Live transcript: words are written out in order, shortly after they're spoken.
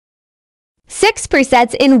6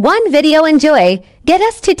 presets in one video. Enjoy. Get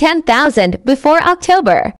us to 10,000 before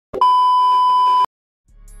October.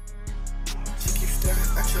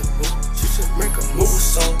 Make a move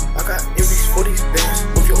song. I got every 40s bands.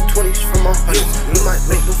 Move your 20s from my hoodies. You might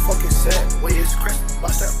make them fucking sad. Way it's crashed.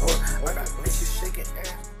 Lost that boy. I got bitches shaking ass.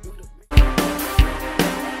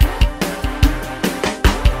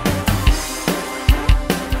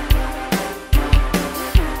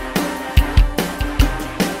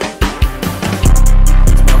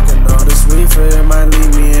 Smoking all this reefer, it might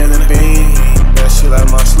leave me in a bean. That shit like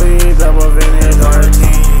my sleeve, double vintage on her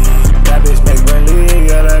team. That bitch make believe,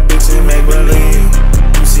 yeah, that bitch is make believe.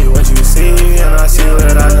 You see what you see, and I see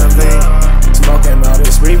what I can think. Smoking all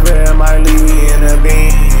this reefer, it might leave me in a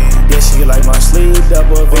bean. Yeah, she like my sleeve,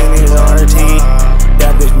 double vintage on her team.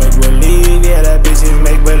 That bitch make believe, yeah, that bitch is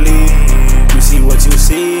make believe. You see what you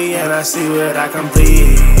see, and I see what I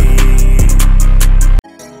complete.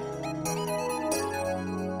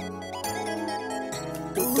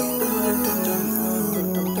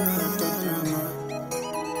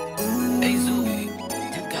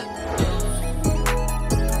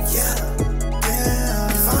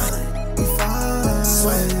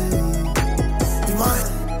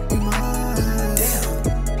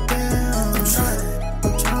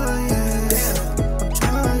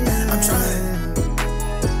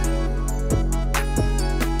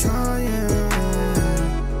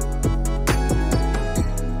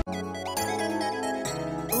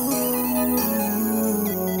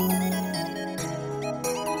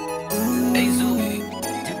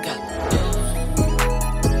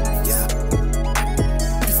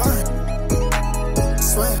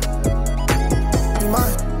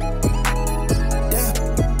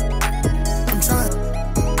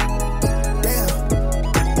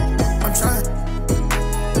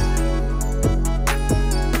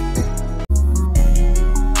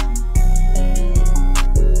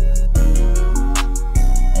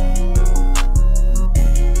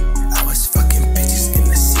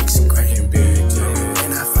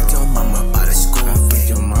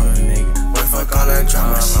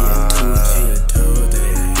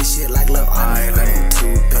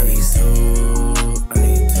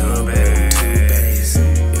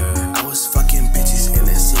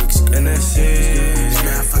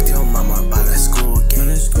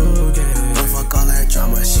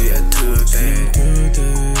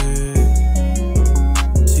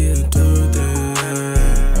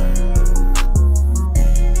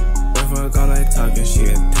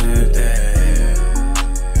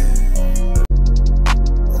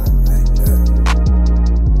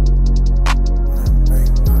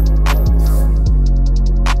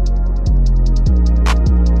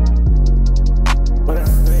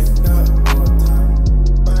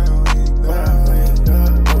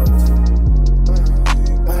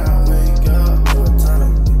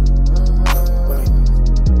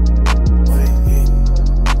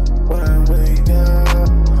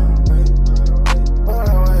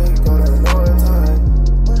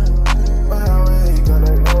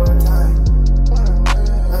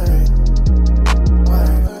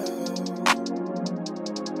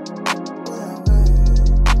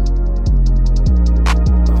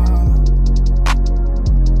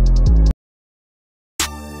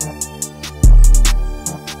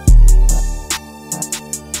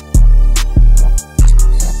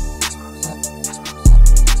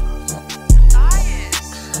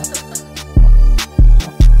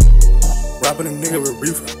 Robbing a nigga with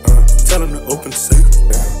reefer, tell him to open the safe.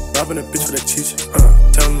 Robbing a bitch with a teacher,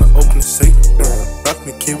 tell him to open the safe. Robbing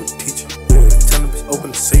a kid with a teacher, tell him to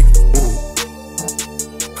open the safe.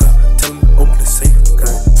 Tell him to open the safe.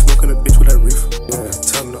 Smoking a bitch with that reefer,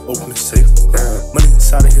 tell him to open the safe. Money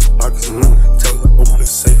inside of his pockets, tell him to open the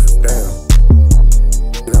safe. Tell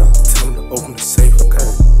him to open the safe.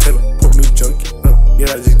 Tell him to new junkie.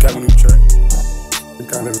 Yeah, I just got a new drink.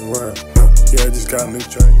 Yeah, I just got a new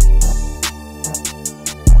drink.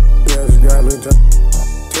 Yeah, I just got a new drink.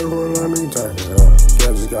 Tell me what I need to yeah,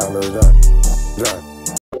 I just got a new drink.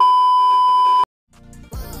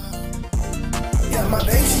 Yeah, my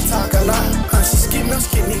baby, she talk a lot. She skip no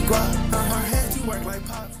skinny guap. Her head, you work like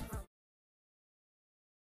pop.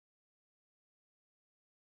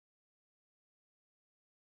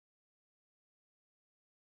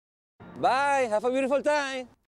 Bye! Have a beautiful time!